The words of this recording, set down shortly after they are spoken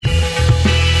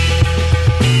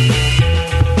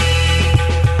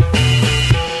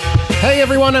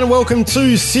everyone, and welcome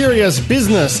to Serious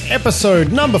Business,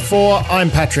 episode number 4. I'm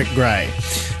Patrick Gray.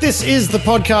 This is the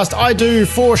podcast I do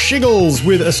for Shiggles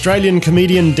with Australian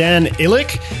comedian Dan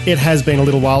Ilic. It has been a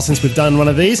little while since we've done one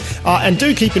of these. And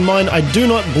do keep in mind, I do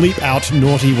not bleep out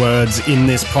naughty words in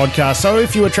this podcast. So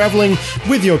if you are travelling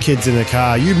with your kids in the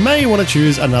car, you may want to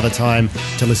choose another time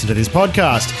to listen to this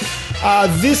podcast.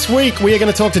 This week, we are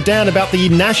going to talk to Dan about the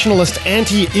nationalist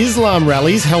anti-Islam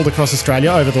rallies held across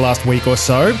Australia over the last week or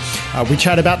so. We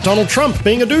chat about Donald Trump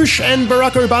being a douche and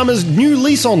Barack Obama's new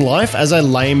lease on life as a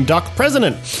lame duck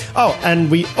president. Oh,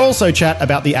 and we also chat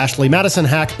about the Ashley Madison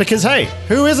hack because, hey,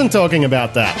 who isn't talking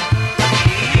about that?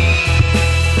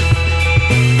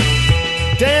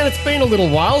 Dan, it's been a little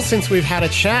while since we've had a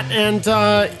chat, and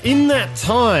in that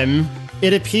time,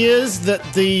 it appears that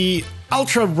the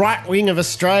ultra-right wing of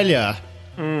Australia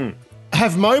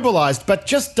have mobilised, but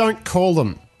just don't call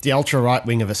them the ultra-right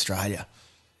wing of Australia.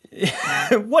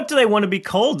 What do they want to be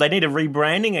called? They need a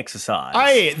rebranding exercise.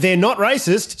 Hey, they're not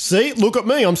racist. See, look at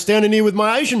me. I'm standing here with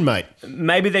my Asian mate.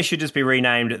 Maybe they should just be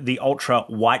renamed the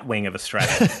ultra-white wing of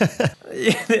Australia.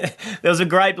 There was a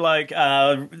great bloke,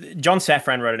 John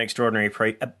Safran wrote an extraordinary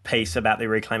piece about the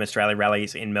Reclaim Australia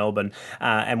rallies in Melbourne,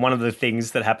 and one of the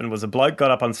things that happened was a bloke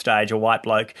got up on stage, a white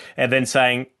bloke, and then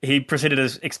he proceeded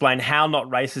to explain how not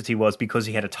racist he was because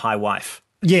he had a Thai wife.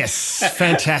 Yes,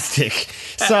 fantastic.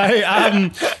 So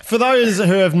for those who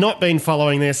have not been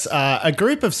following this, a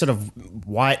group of sort of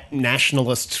white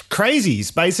nationalist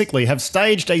crazies basically have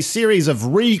staged a series of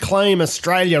Reclaim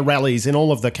Australia rallies in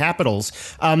all of the capitals.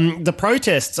 The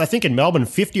protests, I think in Melbourne,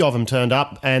 50 of them turned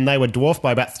up, and they were dwarfed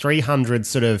by about 300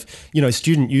 sort of,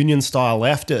 student union style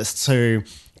leftists who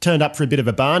turned up for a bit of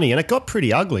a barney, and it got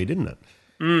pretty ugly, didn't it?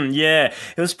 Yeah,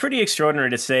 it was pretty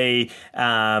extraordinary to see.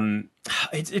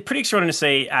 It's pretty extraordinary to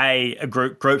see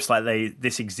groups like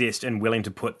this exist and willing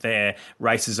to put their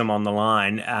racism on the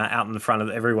line out in the front of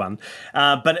everyone.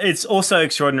 But it's also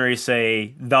extraordinary to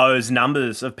see those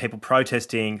numbers of people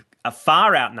protesting are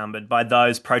far outnumbered by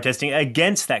those protesting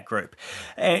against that group.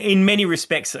 In many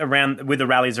respects, with the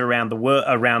rallies around the world,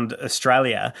 around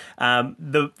Australia,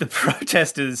 the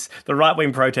protesters, the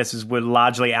right-wing protesters, were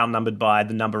largely outnumbered by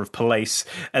the number of police,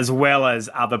 as well as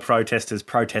other protesters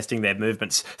protesting their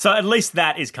movements. So at least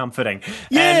that is comforting.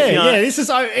 Yeah.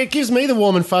 It gives me the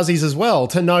warm and fuzzies as well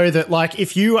to know that, like,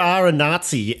 if you are a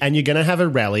Nazi and you're going to have a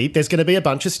rally, there's going to be a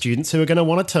bunch of students who are going to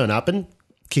want to turn up and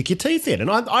kick your teeth in,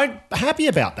 and I'm happy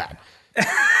about that.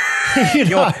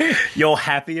 You're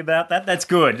happy about that? That's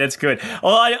good. That's good.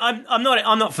 Well, I'm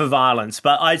not for violence,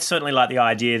 but I certainly like the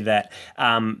idea that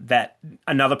that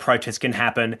another protest can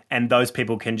happen and those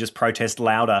people can just protest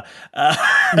louder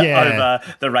over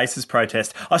the racist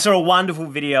protest. I saw a wonderful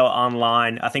video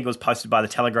online. I think it was posted by the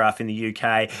Telegraph in the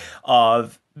UK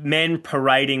of men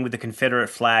parading with the Confederate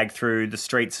flag through the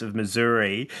streets of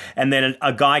Missouri, and then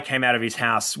a guy came out of his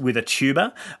house with a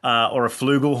tuba or a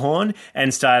flugelhorn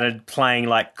and started playing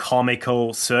like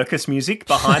comical circus music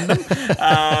behind them.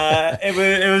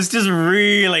 It was just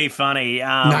really funny.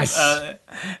 Nice.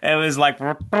 It was like,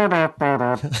 and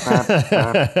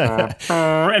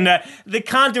they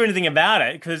can't do anything about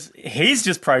it because he's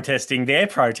just protesting their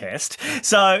protest.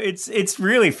 So it's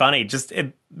really funny.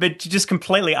 But just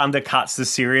completely undercuts the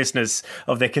seriousness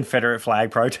of their Confederate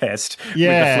flag protest with the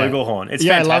flugelhorn. It's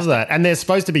fantastic. I love that. And they're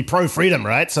supposed to be pro-freedom,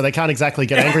 right? So they can't exactly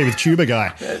get angry with Tuba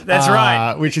Guy. That's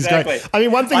right. Which is great. I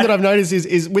mean, one thing that I've noticed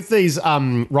is with these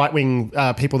right-wing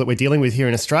people that we're dealing with here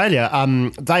in Australia,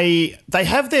 they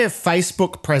have their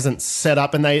Facebook presence set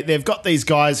up, and they've got these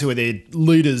guys who are their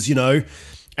leaders,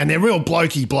 and they're real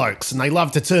blokey blokes, and they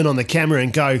love to turn on the camera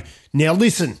and go, now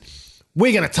listen,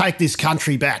 we're going to take this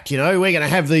country back, we're going to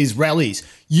have these rallies.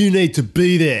 You need to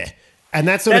be there. And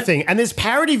that sort of thing. And there's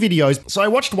parody videos. So I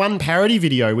watched one parody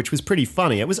video, which was pretty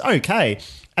funny. It was okay.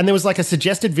 And there was like a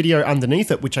suggested video underneath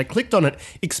it, which I clicked on it,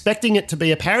 expecting it to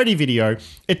be a parody video.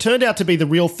 It turned out to be the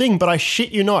real thing, but I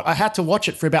shit you not, I had to watch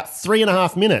it for about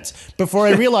 3.5 minutes before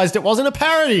I realised it wasn't a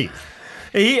parody.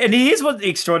 And here's what the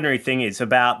extraordinary thing is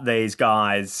about these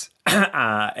guys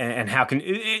and how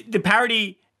the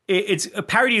parody... A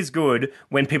parody is good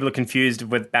when people are confused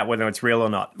about whether it's real or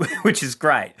not, which is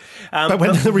great. But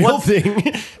when the real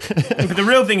thing... But the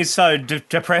real thing is so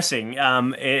depressing,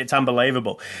 it's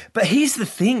unbelievable. But here's the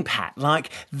thing, Pat,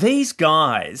 like these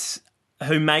guys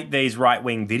who make these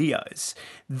right-wing videos,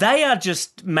 they are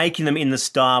just making them in the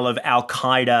style of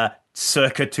Al-Qaeda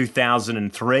circa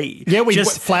 2003. Yeah,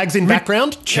 flags in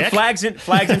background, check. Flags in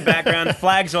background,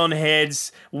 flags on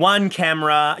heads, one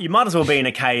camera. You might as well be in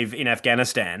a cave in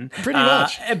Afghanistan. Pretty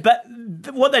much. But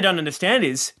what they don't understand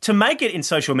is to make it in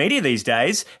social media these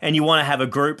days, and you want to have a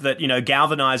group that,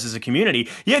 galvanizes a community,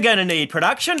 you're going to need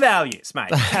production values, mate.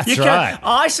 That's right.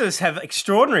 ISIS have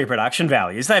extraordinary production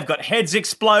values. They've got heads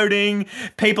exploding,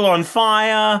 people on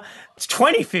fire. It's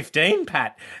 2015,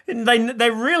 Pat.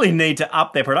 They really need to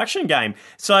up their production game.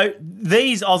 So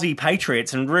these Aussie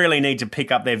patriots really need to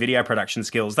pick up their video production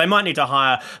skills. They might need to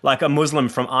hire like a Muslim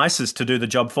from ISIS to do the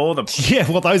job for them. Yeah,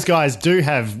 well, those guys do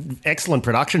have excellent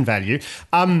production value.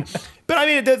 But I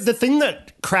mean, the thing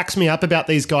that cracks me up about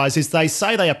these guys is they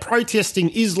say they are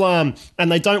protesting Islam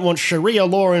and they don't want Sharia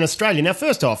law in Australia. Now,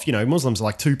 first off, Muslims are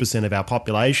like 2% of our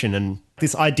population, and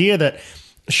this idea that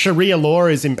Sharia law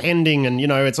is impending and,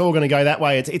 it's all going to go that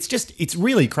way, it's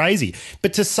really crazy.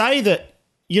 But to say that,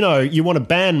 you want to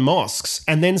ban mosques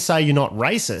and then say you're not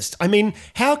racist, I mean,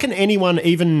 how can anyone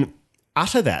even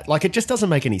utter that? Like, it just doesn't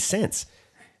make any sense.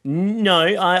 No,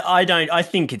 I don't. I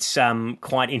think it's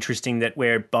quite interesting that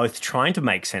we're both trying to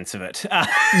make sense of it.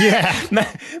 Yeah.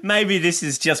 Maybe this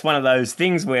is just one of those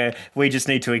things where we just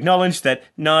need to acknowledge that,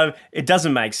 no, it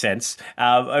doesn't make sense,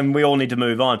 and we all need to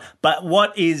move on. But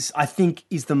what I think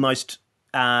is the most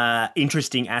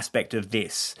interesting aspect of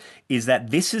this is that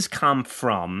this has come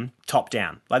from top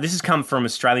down. Like, this has come from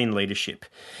Australian leadership.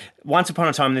 Once upon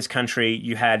a time in this country,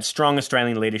 you had strong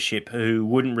Australian leadership who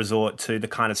wouldn't resort to the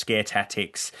kind of scare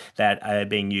tactics that are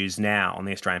being used now on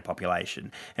the Australian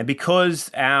population. And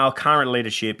because our current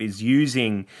leadership is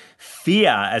using fear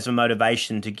as a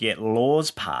motivation to get laws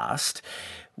passed,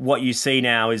 what you see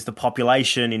now is the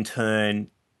population in turn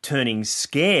turning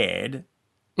scared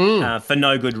for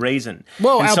no good reason.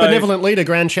 Well, our benevolent leader,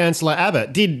 Grand Chancellor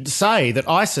Abbott, did say that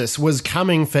ISIS was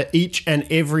coming for each and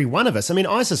every one of us. I mean,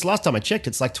 ISIS, last time I checked,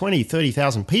 it's like 20,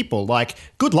 30,000 people. Like,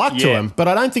 good luck to them, but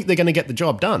I don't think they're going to get the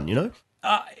job done,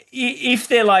 If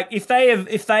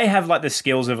they have like the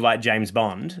skills of like James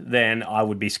Bond, then I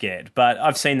would be scared. But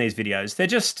I've seen these videos.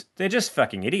 They're just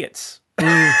fucking idiots.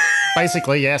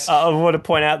 Basically, yes. I want to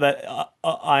point out that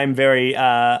I'm very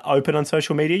open on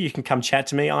social media. You can come chat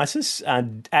to me, ISIS,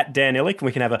 at Dan Ilic, and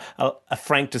we can have a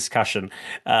frank discussion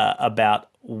about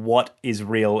what is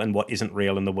real and what isn't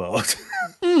real in the world.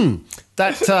 I'll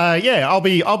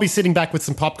be sitting back with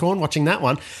some popcorn watching that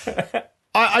one.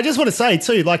 I just want to say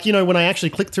too, like, when I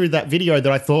actually clicked through that video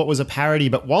that I thought was a parody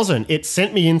but wasn't, it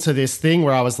sent me into this thing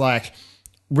where I was like,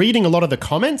 reading a lot of the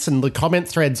comments and the comment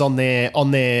threads on their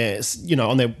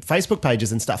Facebook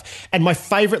pages and stuff. And my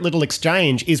favorite little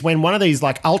exchange is when one of these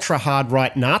like ultra hard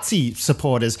right Nazi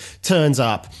supporters turns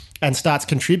up and starts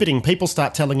contributing. People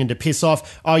start telling him to piss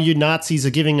off. Oh, you Nazis are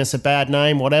giving us a bad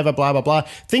name, whatever, blah, blah, blah.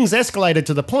 Things escalated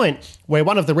to the point where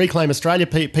one of the Reclaim Australia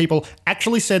people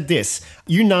actually said this: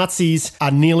 you Nazis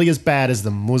are nearly as bad as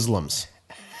the Muslims.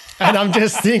 And I'm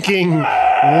just thinking,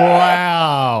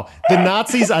 wow, the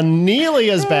Nazis are nearly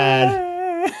as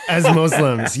bad as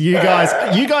Muslims. You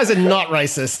guys are not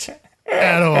racist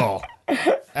at all.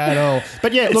 At all.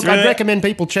 But yeah, look, I'd recommend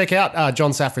people check out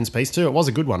John Safran's piece too. It was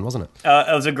a good one, wasn't it?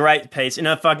 It was a great piece.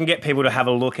 If I can get people to have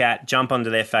a jump onto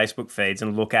their Facebook feeds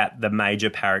and look at the major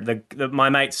parody. My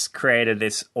mates created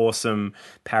this awesome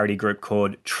parody group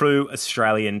called True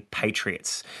Australian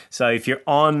Patriots. So if you're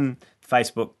on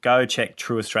Facebook, go check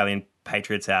True Australian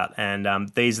Patriots out, and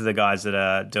these are the guys that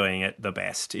are doing it the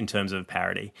best in terms of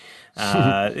parody.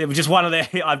 It was just one of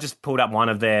I've just pulled up one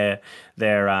of their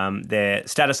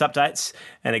status updates,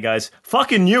 and it goes,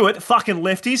 "Fucking knew it, fucking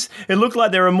lefties. It looked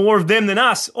like there are more of them than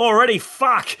us already.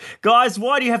 Fuck, guys,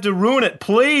 why do you have to ruin it?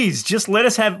 Please, just let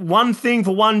us have one thing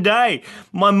for one day.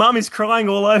 My mum is crying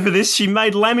all over this. She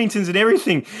made lamingtons and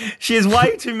everything. She has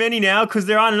way too many now because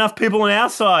there aren't enough people on our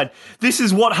side. This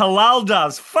is what halal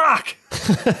does. Fuck."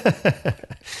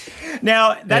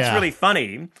 Now, that's really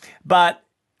funny, but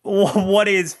what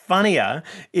is funnier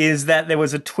is that there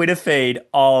was a Twitter feed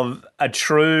of a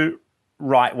true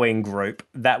right-wing group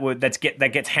that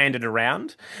gets handed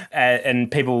around, and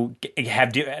people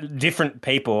have different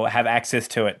people have access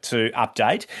to it to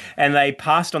update, and they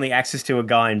passed on the access to a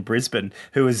guy in Brisbane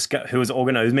who was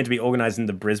meant to be organising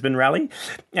the Brisbane rally,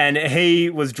 and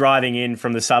he was driving in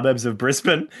from the suburbs of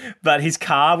Brisbane, but his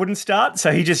car wouldn't start,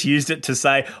 so he just used it to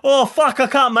say, "Oh fuck, I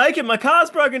can't make it, my car's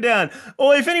broken down,"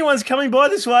 or "If anyone's coming by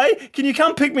this way, can you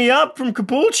come pick me up from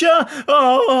Caboolture?"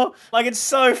 Oh, like, it's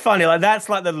so funny. Like, that's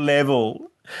like the level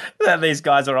that these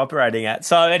guys are operating at.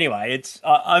 So anyway,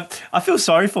 I feel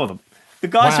sorry for them. The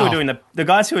guys who Wow.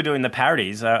 are doing the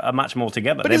parodies are much more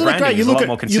together. But Their isn't it great? branding is a lot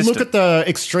more consistent. You look at the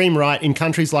extreme right in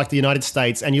countries like the United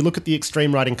States, and you look at the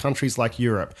extreme right in countries like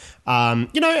Europe. And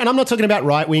I'm not talking about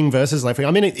right wing versus left wing.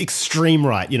 I mean extreme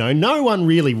right. No one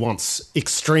really wants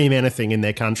extreme anything in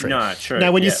their country. No, true.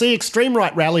 Now, when you yeah. see extreme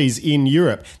right rallies in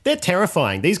Europe, they're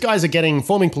terrifying. These guys are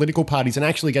forming political parties and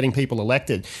actually getting people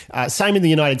elected. Same in the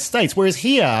United States. Whereas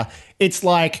here, it's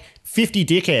like 50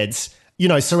 dickheads,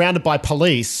 surrounded by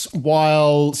police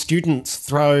while students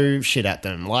throw shit at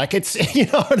them. Like, it's, you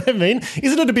know what I mean?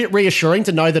 Isn't it a bit reassuring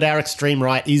to know that our extreme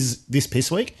right is this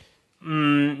piss week?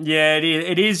 Yeah,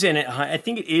 it is, and I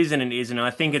think it is, and it isn't.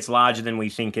 I think it's larger than we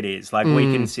think it is. Like, we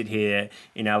can sit here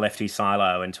in our lefty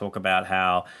silo and talk about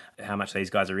how much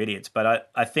these guys are idiots, but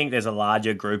I think there's a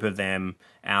larger group of them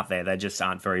out there that just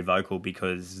aren't very vocal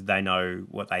because they know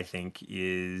what they think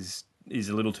is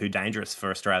a little too dangerous for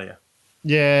Australia.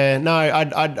 Yeah, no,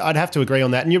 I'd have to agree on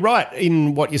that. And you're right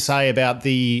in what you say about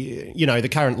the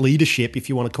current leadership, if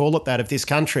you want to call it that, of this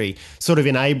country sort of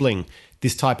enabling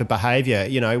this type of behaviour.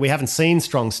 We haven't seen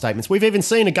strong statements. We've even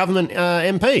seen a government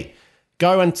MP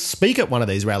go and speak at one of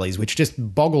these rallies, which just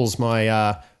boggles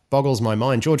my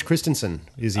mind. George Christensen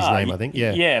is his name, I think.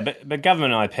 Yeah, yeah, but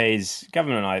government MPs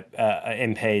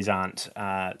aren't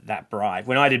that bright.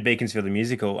 When I did Beaconsfield the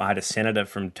musical, I had a senator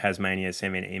from Tasmania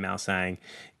send me an email saying,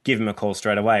 give him a call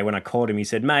straight away. When I called him, he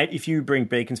said, mate, if you bring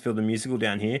Beaconsfield the musical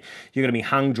down here, you're going to be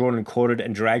hung, drawn and quartered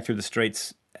and dragged through the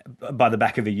streets by the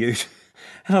back of a ute.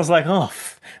 And I was like,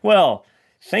 well,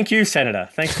 thank you, Senator.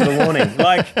 Thanks for the warning.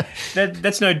 Like,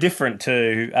 that's no different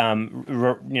to,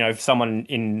 someone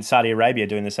in Saudi Arabia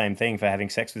doing the same thing for having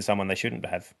sex with someone they shouldn't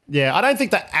have. Yeah, I don't think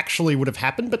that actually would have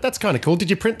happened, but that's kind of cool. Did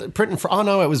you print and oh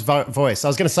no, it was voice. I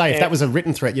was going to say, if that was a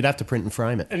written threat, you'd have to print and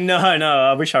frame it. No,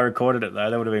 I wish I recorded it though.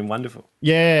 That would have been wonderful.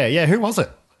 Yeah. Who was it?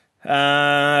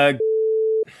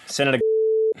 Senator.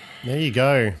 There you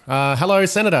go. Hello,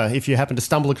 Senator. If you happen to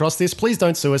stumble across this, please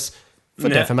don't sue us for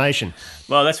defamation.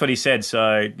 Well, that's what he said.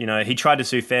 So, he tried to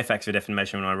sue Fairfax for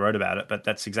defamation when I wrote about it, but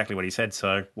that's exactly what he said.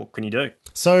 So what can you do?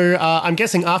 So I'm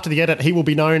guessing after the edit, he will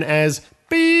be known as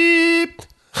Beep.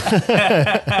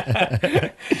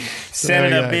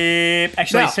 Senator Beep.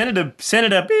 Actually,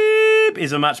 Senator Beep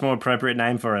is a much more appropriate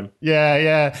name for him.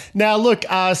 Yeah. Now, look,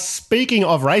 speaking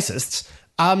of racists,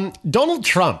 Donald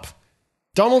Trump.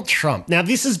 Now,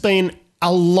 this has been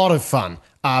a lot of fun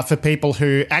for people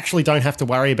who actually don't have to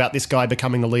worry about this guy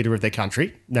becoming the leader of their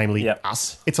country, namely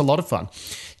us. It's a lot of fun.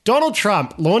 Donald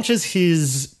Trump launches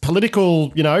his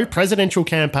political, presidential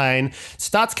campaign,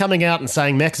 starts coming out and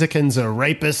saying Mexicans are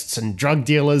rapists and drug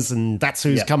dealers and that's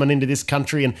who's coming into this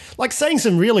country, and like saying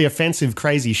some really offensive,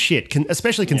 crazy shit,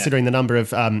 especially considering the number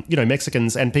of,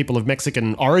 Mexicans and people of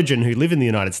Mexican origin who live in the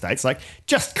United States. Like,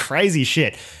 just crazy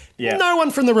shit. Yeah. No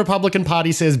one from the Republican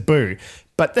Party says boo.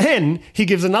 But then he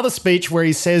gives another speech where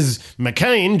he says, John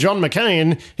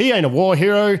McCain, he ain't a war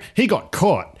hero. He got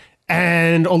caught.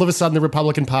 And all of a sudden the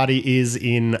Republican Party is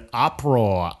in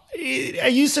uproar. Are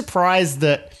you surprised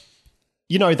that,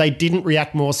 they didn't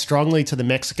react more strongly to the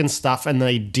Mexican stuff and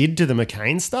they did to the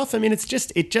McCain stuff? I mean, it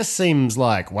just seems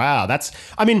like, wow,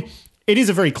 it is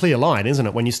a very clear line, isn't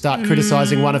it, when you start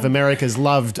criticising one of America's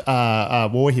loved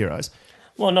war heroes?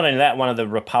 Well, not only that, one of the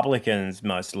Republicans'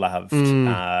 most loved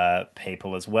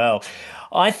people as well.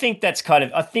 I think it's kind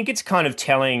of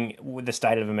telling with the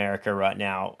state of America right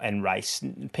now and race.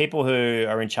 People who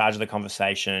are in charge of the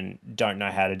conversation don't know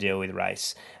how to deal with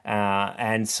race,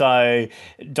 and so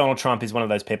Donald Trump is one of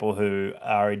those people who,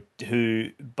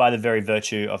 by the very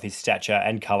virtue of his stature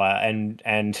and colour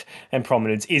and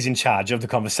prominence, is in charge of the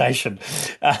conversation,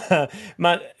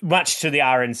 much to the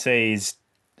RNC's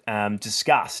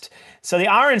disgust. So the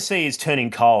RNC is turning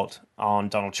cold on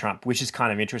Donald Trump, which is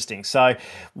kind of interesting. So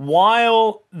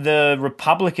while the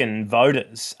Republican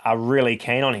voters are really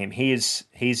keen on him, he is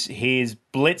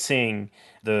blitzing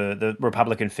the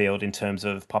Republican field in terms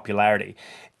of popularity.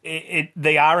 The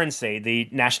RNC, the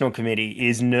National Committee,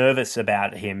 is nervous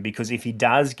about him because if he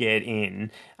does get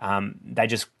in, they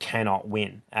just cannot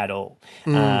win at all.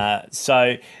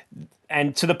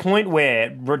 And to the point where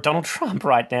Donald Trump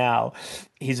right now,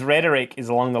 his rhetoric is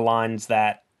along the lines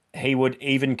that he would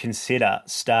even consider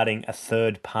starting a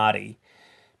third party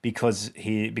because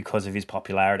of his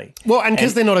popularity. Well, and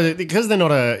because they've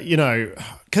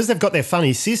got their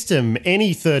funny system,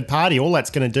 any third party, all that's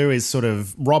going to do is sort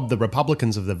of rob the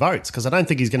Republicans of the votes, because I don't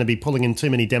think he's going to be pulling in too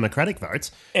many Democratic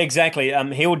votes. Exactly.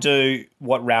 He'll do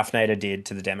what Ralph Nader did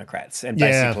to the Democrats and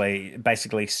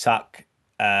basically suck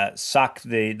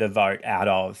the vote out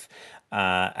of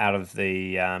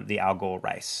the Al Gore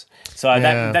race. So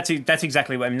that's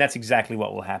exactly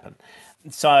what will happen.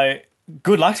 So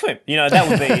good luck to him. That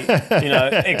would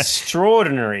be,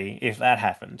 extraordinary if that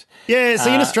happened. Yeah,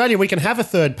 so in Australia, we can have a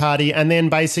third party and then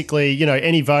basically,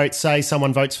 any vote, say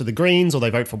someone votes for the Greens or they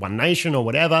vote for One Nation or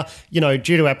whatever, due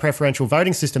to our preferential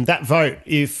voting system, that vote,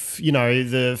 if,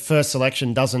 the first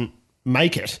selection doesn't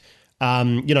make it,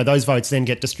 those votes then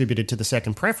get distributed to the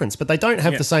second preference. But they don't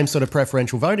have the same sort of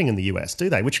preferential voting in the US, do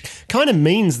they? Which kind of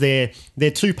means their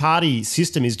two-party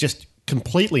system is just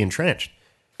completely entrenched.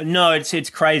 No, it's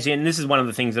crazy, and this is one of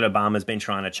the things that Obama's been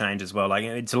trying to change as well. Like,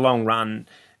 it's a long run,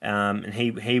 and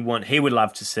he would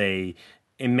love to see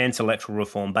immense electoral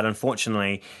reform, but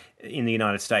unfortunately, in the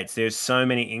United States, there's so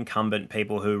many incumbent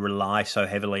people who rely so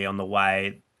heavily on the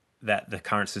way that the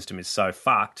current system is so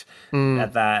fucked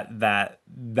that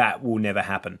will never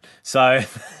happen. So,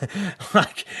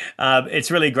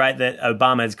 it's really great that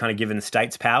Obama has kind of given the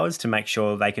states powers to make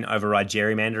sure they can override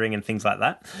gerrymandering and things like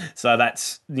that. So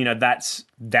that's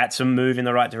a move in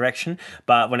the right direction.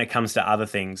 But when it comes to other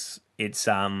things, it's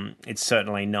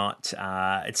certainly not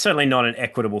an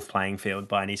equitable playing field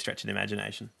by any stretch of the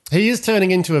imagination. He is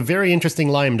turning into a very interesting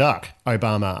lame duck,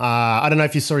 Obama. I don't know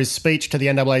if you saw his speech to the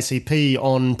NAACP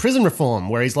on prison reform,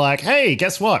 where he's like, hey,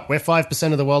 guess what? We're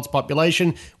 5% of the world's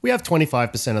population. We have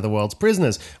 25% of the world's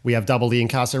prisoners. We have double the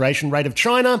incarceration rate of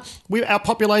China. Our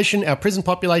prison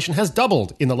population has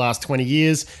doubled in the last 20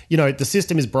 years. The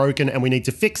system is broken and we need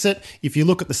to fix it. If you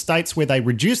look at the states where they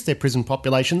reduced their prison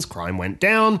populations, crime went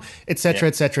down, etc.,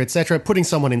 etc., etc. Putting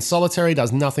someone in solitary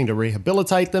does nothing to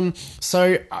rehabilitate them.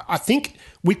 So I think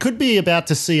we could be about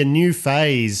to see a new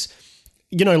phase,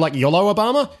 like YOLO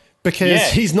Obama,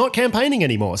 because he's not campaigning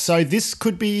anymore. So this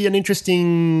could be an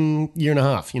interesting year and a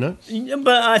half,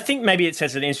 But I think maybe it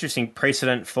sets an interesting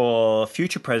precedent for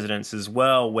future presidents as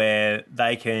well, where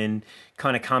they can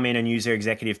kind of come in and use their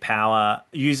executive power,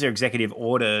 use their executive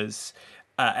orders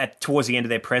towards the end of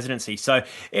their presidency. So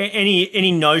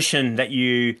any notion that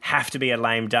you have to be a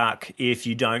lame duck if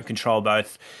you don't control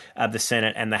both the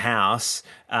Senate and the House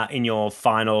in your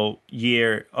final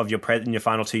year of in your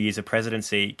final 2 years of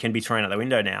presidency can be thrown out the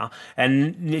window now.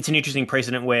 And it's an interesting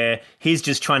precedent where he's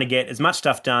just trying to get as much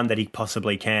stuff done that he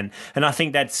possibly can. And I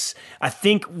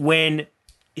think when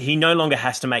he no longer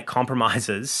has to make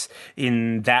compromises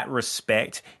in that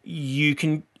respect,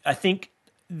 I think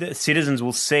the citizens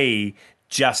will see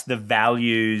just the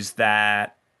values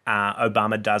that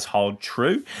Obama does hold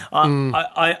true.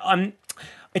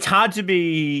 It's hard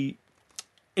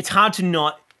to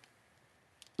not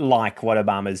like what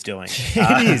Obama's doing.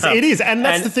 It is. And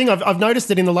that's the thing. I've noticed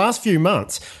that in the last few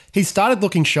months, he started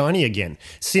looking shiny again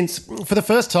for the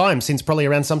first time since probably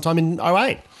around sometime in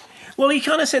 2008. Well, he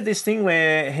kind of said this thing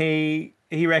where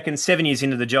he reckons 7 years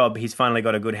into the job, he's finally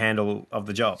got a good handle of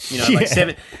the job. Like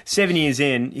 7 years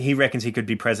in, he reckons he could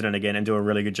be president again and do a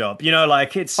really good job.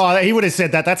 It's... Oh, he would have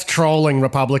said that. That's trolling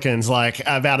Republicans,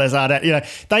 about as hard.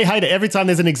 They hate it. Every time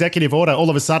there's an executive order, all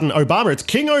of a sudden, Obama, it's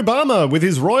King Obama with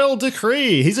his royal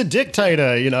decree. He's a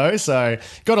dictator, So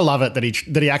got to love it that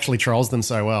he actually trolls them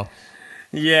so well.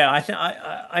 Yeah,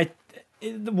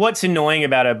 what's annoying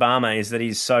about Obama is that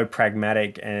he's so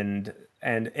pragmatic and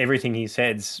everything he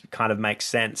says kind of makes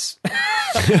sense.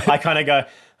 I kind of go,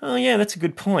 oh, yeah, that's a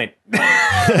good point.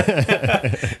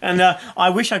 And I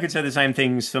wish I could say the same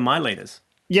things for my leaders.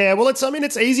 Yeah, well,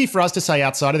 it's easy for us to say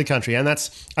outside of the country, and I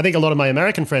think a lot of my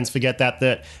American friends forget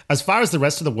that as far as the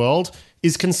rest of the world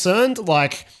is concerned,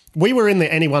 we were in the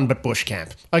anyone but Bush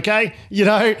camp, okay?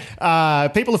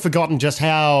 People have forgotten just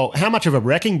how much of a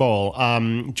wrecking ball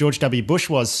George W. Bush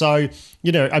was. So,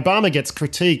 Obama gets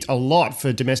critiqued a lot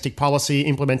for domestic policy,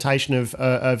 implementation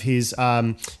of his,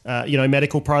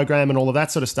 medical program and all of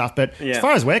that sort of stuff. But as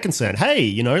far as we're concerned,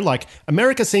 hey,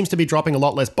 America seems to be dropping a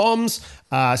lot less bombs,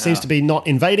 seems to be not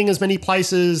invading as many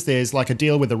places. There's a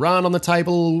deal with Iran on the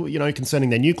table, concerning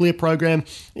their nuclear program.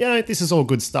 This is all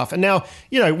good stuff. And now,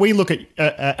 we look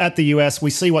at the US,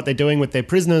 we see what they're doing with their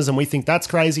prisoners and we think that's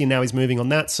crazy, and now he's moving on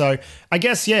that. So I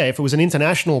guess, if it was an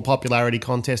international popularity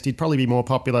contest, he'd probably be more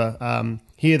popular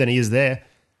here than he is there.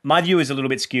 My view is a little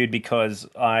bit skewed because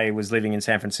I was living in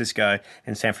San Francisco,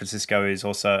 and San Francisco is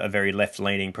also a very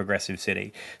left-leaning progressive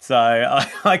city. So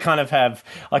I kind of have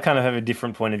a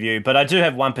different point of view. But I do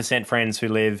have 1% friends who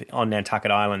live on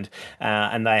Nantucket Island,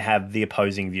 and they have the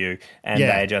opposing view, and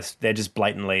they're just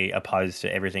blatantly opposed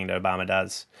to everything that Obama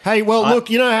does. Hey, well, look,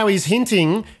 how he's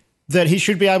hinting that he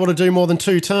should be able to do more than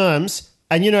 2 terms.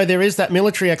 And, there is that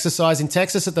military exercise in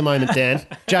Texas at the moment, Dan.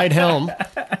 Jade Helm.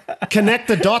 Connect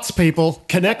the dots, people.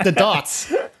 Connect the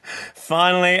dots.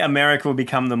 Finally, America will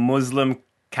become the Muslim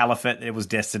caliphate it was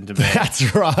destined to be.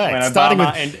 That's right. When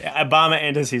Obama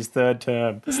enters his third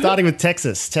term. Starting with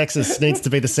Texas. Texas needs to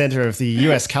be the center of the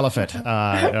U.S. caliphate,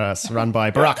 run by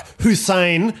Barack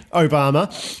Hussein Obama.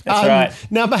 That's right.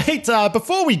 Now, mate,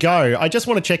 before we go, I just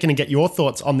want to check in and get your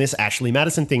thoughts on this Ashley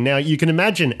Madison thing. Now, as you can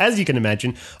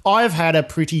imagine, I've had a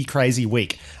pretty crazy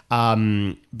week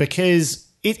because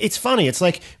it's funny. It's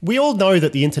like we all know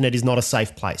that the internet is not a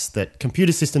safe place, that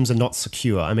computer systems are not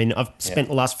secure. I mean, I've spent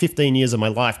the last 15 years of my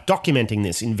life documenting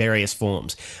this in various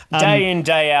forms. Day in,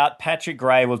 day out, Patrick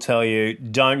Gray will tell you,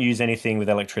 don't use anything with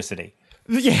electricity.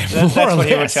 Yeah, that's what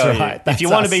he will tell right. you. If you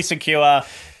want to be secure,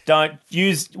 don't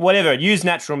use whatever. Use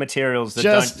natural materials that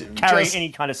don't carry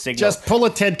any kind of signal. Just pull a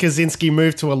Ted Kaczynski,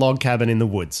 move to a log cabin in the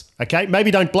woods, okay?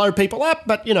 Maybe don't blow people up,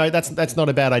 but, that's not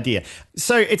a bad idea.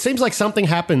 So it seems like something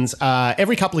happens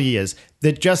every couple of years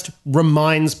that just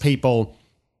reminds people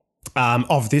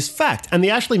of this fact. And the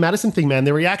Ashley Madison thing, man,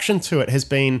 the reaction to it has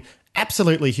been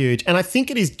absolutely huge. And I think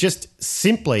it is just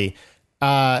simply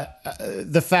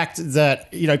the fact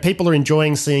that, people are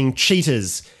enjoying seeing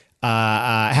cheaters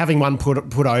having one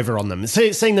put over on them,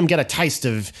 seeing them get a taste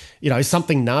of,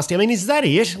 something nasty. I mean, is that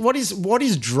it? What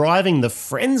is driving the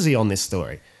frenzy on this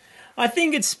story? I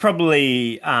think it's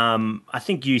probably, I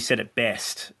think you said it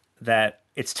best, that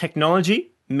it's technology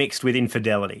mixed with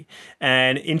infidelity,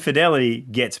 and infidelity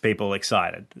gets people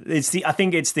excited. I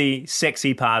think it's the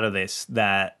sexy part of this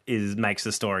that makes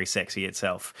the story sexy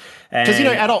itself. Because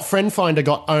Adult Friend Finder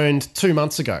got owned 2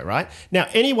 months ago, right? Now,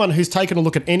 anyone who's taken a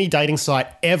look at any dating site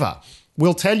ever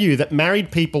will tell you that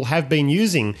married people have been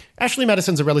using, Ashley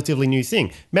Madison's a relatively new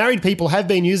thing, married people have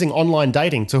been using online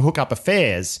dating to hook up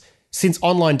affairs since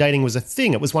online dating was a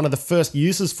thing. It was one of the first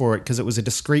uses for it because it was a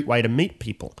discreet way to meet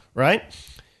people, right?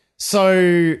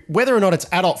 So whether or not it's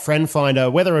Adult Friend Finder,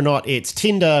 whether or not it's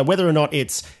Tinder, whether or not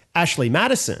it's Ashley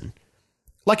Madison,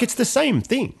 it's the same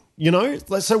thing,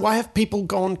 So why have people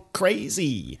gone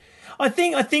crazy? I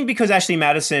think because Ashley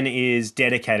Madison is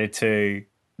dedicated to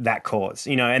that cause,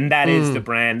 and that is the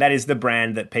brand. That is the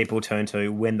brand that people turn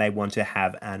to when they want to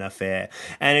have an affair.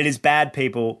 And it is bad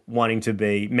people wanting to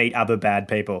meet other bad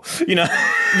people,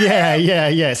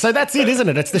 Yeah. So that's it, isn't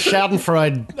it? It's the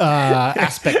Schadenfreude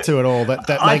aspect to it all that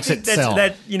makes it sell.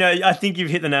 I think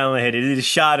you've hit the nail on the head. It is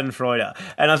Schadenfreude.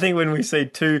 And I think when we see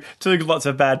two lots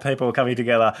of bad people coming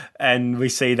together and we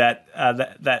see that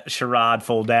charade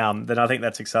fall down, then I think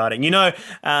that's exciting.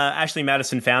 Ashley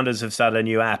Madison founders have started a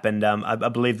new app, and I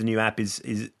believe the new app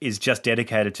is just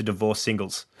dedicated to divorced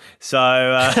singles.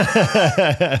 So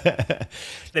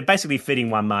they're basically fitting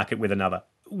one market with another.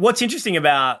 What's interesting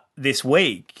about this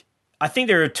week, I think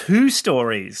there are two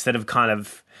stories that have kind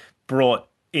of brought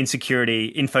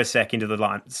insecurity, InfoSec into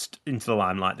the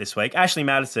limelight this week. Ashley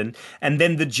Madison, and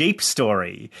then the Jeep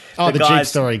story. Oh, the Jeep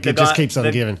story just keeps on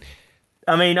giving.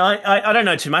 I mean, I don't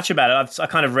know too much about it. I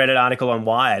kind of read an article on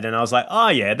Wired, and I was like, oh,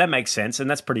 yeah, that makes sense, and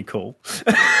that's pretty cool.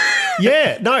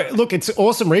 Yeah, no, look, it's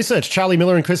awesome research. Charlie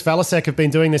Miller and Chris Valasek have been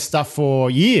doing this stuff for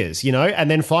years,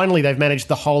 and then finally they've managed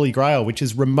the holy grail, which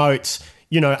is remote,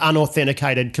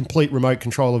 unauthenticated, complete remote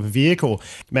control of a vehicle.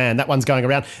 Man, that one's going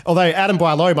around. Although Adam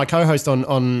Boileau, my co-host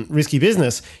on Risky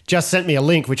Business, just sent me a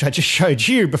link, which I just showed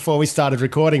you before we started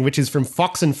recording, which is from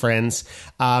Fox and Friends.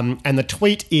 And the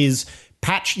tweet is,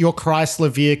 patch your Chrysler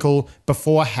vehicle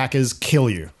before hackers kill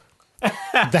you.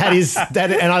 That,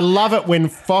 and I love it when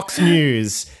Fox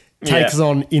News takes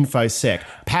on InfoSec.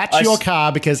 Patch your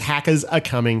car because hackers are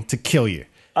coming to kill you.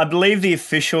 I believe the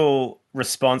official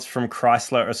response from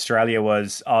Chrysler Australia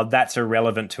was, oh, that's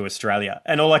irrelevant to Australia.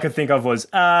 And all I could think of was,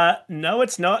 no,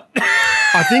 it's not.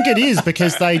 I think it is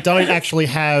because they don't actually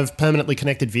have permanently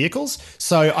connected vehicles.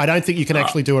 So I don't think you can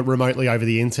actually do it remotely over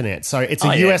the internet. So it's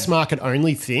a US market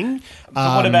only thing.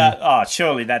 But what about,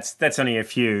 surely that's only a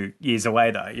few years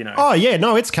away though, Oh yeah,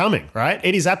 no, it's coming, right?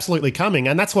 It is absolutely coming.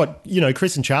 And that's what,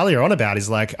 Chris and Charlie are on about is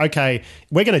like, okay,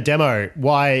 we're going to demo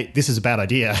why this is a bad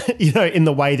idea, in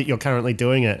the way that you're currently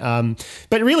doing it.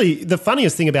 But really the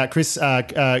funniest thing about Chris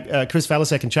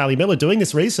Valasek and Charlie Miller doing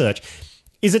this research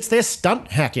is it's their stunt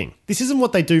hacking. This isn't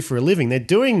what they do for a living. They're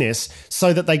doing this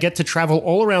so that they get to travel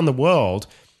all around the world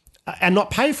and not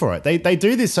pay for it. They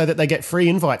do this so that they get free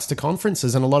invites to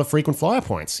conferences and a lot of frequent flyer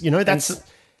points.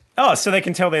 So they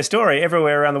can tell their story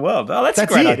everywhere around the world. Oh, that's a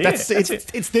great idea.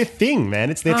 It's their thing, man.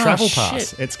 It's their travel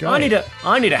pass. It's great.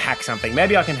 I need to hack something.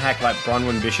 Maybe I can hack like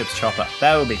Bronwyn Bishop's chopper.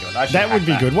 That would be good. That would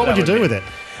be good. What would you do with it?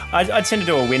 I'd send it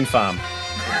to a wind farm.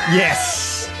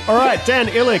 Yes. All right, Dan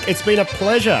Ilic, it's been a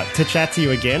pleasure to chat to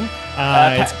you again.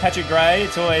 Patrick Gray,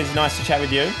 it's always nice to chat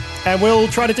with you. And we'll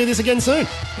try to do this again soon.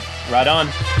 Right on.